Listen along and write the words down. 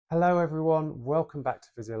Hello everyone, welcome back to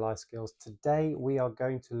Physio Life Skills. Today we are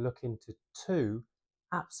going to look into two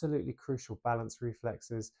absolutely crucial balance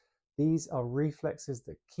reflexes. These are reflexes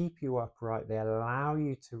that keep you upright, they allow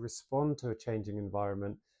you to respond to a changing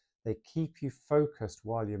environment, they keep you focused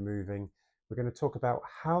while you're moving. We're going to talk about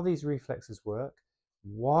how these reflexes work,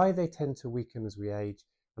 why they tend to weaken as we age,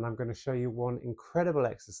 and I'm going to show you one incredible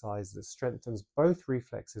exercise that strengthens both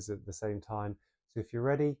reflexes at the same time. So if you're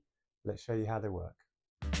ready, let's show you how they work.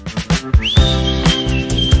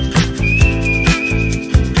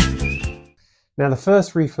 Now the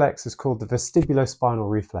first reflex is called the Vestibulo-Spinal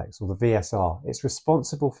Reflex, or the VSR. It's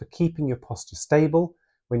responsible for keeping your posture stable.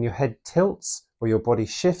 When your head tilts or your body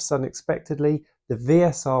shifts unexpectedly, the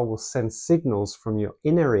VSR will send signals from your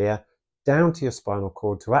inner ear down to your spinal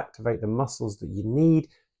cord to activate the muscles that you need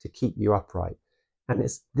to keep you upright. And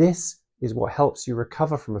this is what helps you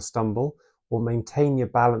recover from a stumble or maintain your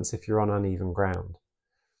balance if you're on uneven ground.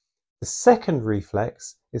 The second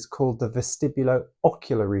reflex is called the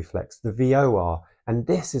Vestibulo-Ocular Reflex, the VOR, and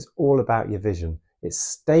this is all about your vision. It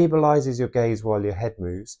stabilizes your gaze while your head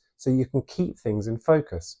moves so you can keep things in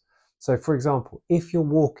focus. So for example, if you're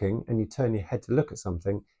walking and you turn your head to look at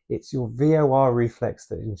something, it's your VOR reflex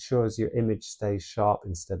that ensures your image stays sharp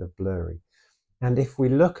instead of blurry. And if we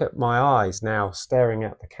look at my eyes now staring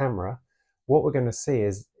at the camera, what we're going to see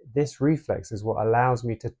is this reflex is what allows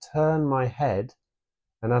me to turn my head.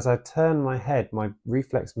 And as I turn my head, my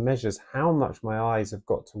reflex measures how much my eyes have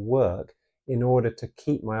got to work in order to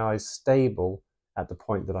keep my eyes stable at the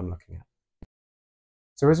point that I'm looking at.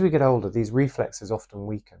 So as we get older, these reflexes often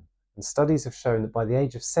weaken. And studies have shown that by the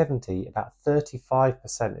age of 70, about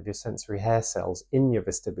 35% of your sensory hair cells in your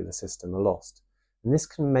vestibular system are lost. And this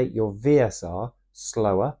can make your VSR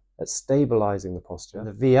slower at stabilizing the posture, and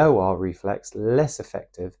the VOR reflex less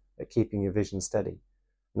effective at keeping your vision steady.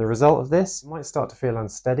 And the result of this, you might start to feel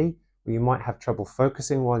unsteady, or you might have trouble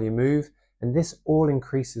focusing while you move, and this all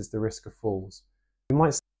increases the risk of falls.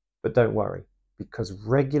 But don't worry, because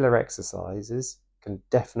regular exercises can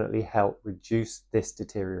definitely help reduce this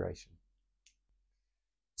deterioration.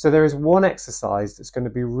 So there is one exercise that's going to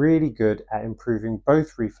be really good at improving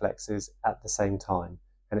both reflexes at the same time,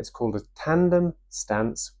 and it's called a Tandem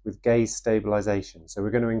Stance with Gaze Stabilization. So we're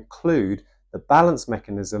going to include the balance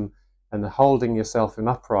mechanism and the holding yourself in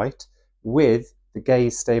upright with the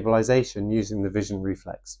gaze stabilization using the vision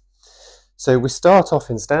reflex. So we start off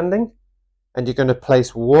in standing, and you're going to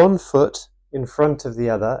place one foot in front of the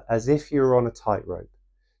other as if you were on a tightrope.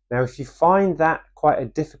 Now if you find that quite a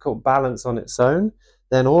difficult balance on its own,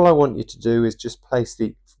 then all I want you to do is just place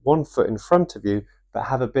the one foot in front of you but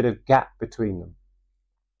have a bit of gap between them.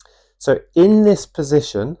 So in this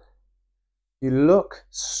position, you look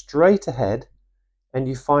straight ahead and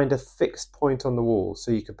you find a fixed point on the wall.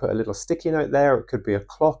 So you could put a little sticky note there, it could be a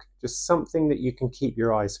clock, just something that you can keep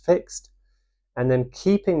your eyes fixed. And then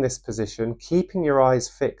keeping this position, keeping your eyes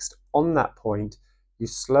fixed on that point, you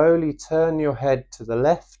slowly turn your head to the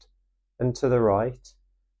left and to the right,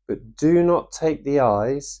 but do not take the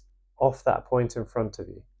eyes off that point in front of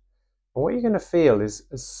you. And what you're going to feel is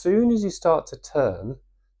as soon as you start to turn,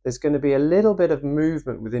 there's going to be a little bit of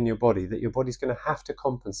movement within your body that your body's going to have to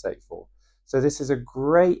compensate for. So this is a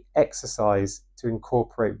great exercise to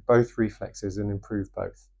incorporate both reflexes and improve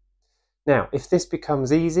both. Now, if this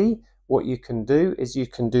becomes easy, what you can do is you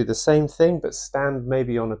can do the same thing but stand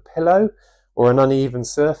maybe on a pillow or an uneven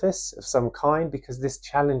surface of some kind, because this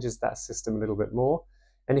challenges that system a little bit more.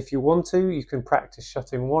 And if you want to, you can practice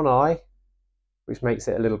shutting one eye, which makes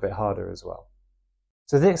it a little bit harder as well.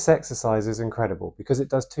 So this exercise is incredible because it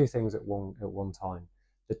does two things at one time.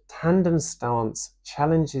 The Tandem Stance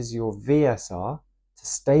challenges your VSR to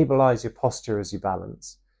stabilize your posture as you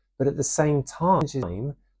balance, but at the same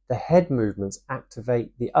time, the head movements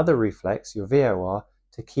activate the other reflex, your VOR,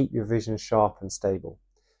 to keep your vision sharp and stable.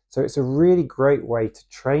 So it's a really great way to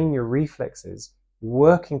train your reflexes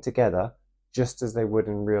working together just as they would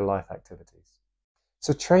in real life activities.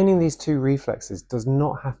 So training these two reflexes does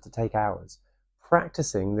not have to take hours.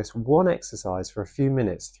 Practicing this one exercise for a few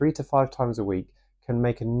minutes, 3 to 5 times a week, can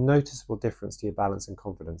make a noticeable difference to your balance and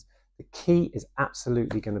confidence. The key is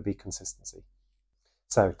absolutely going to be consistency.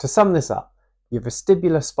 So to sum this up, your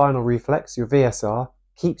vestibular-spinal reflex, your VSR,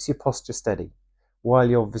 keeps your posture steady, while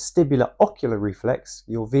your vestibular-ocular reflex,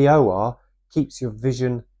 your VOR, keeps your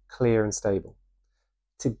vision clear and stable.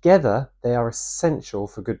 Together, they are essential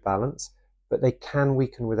for good balance, but they can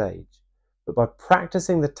weaken with age. But by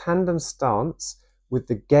practicing the tandem stance with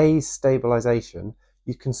the gaze stabilization,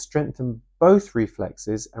 you can strengthen both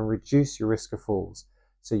reflexes and reduce your risk of falls,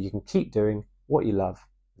 so you can keep doing what you love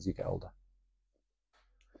as you get older.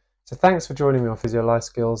 So thanks for joining me on Physio Life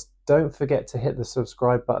Skills. Don't forget to hit the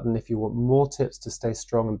subscribe button if you want more tips to stay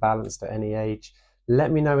strong and balanced at any age.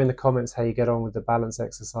 Let me know in the comments how you get on with the balance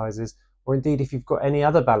exercises, or indeed if you've got any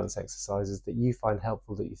other balance exercises that you find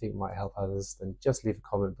helpful that you think might help others, then just leave a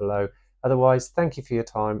comment below. Otherwise, thank you for your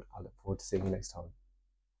time. I look forward to seeing you next time.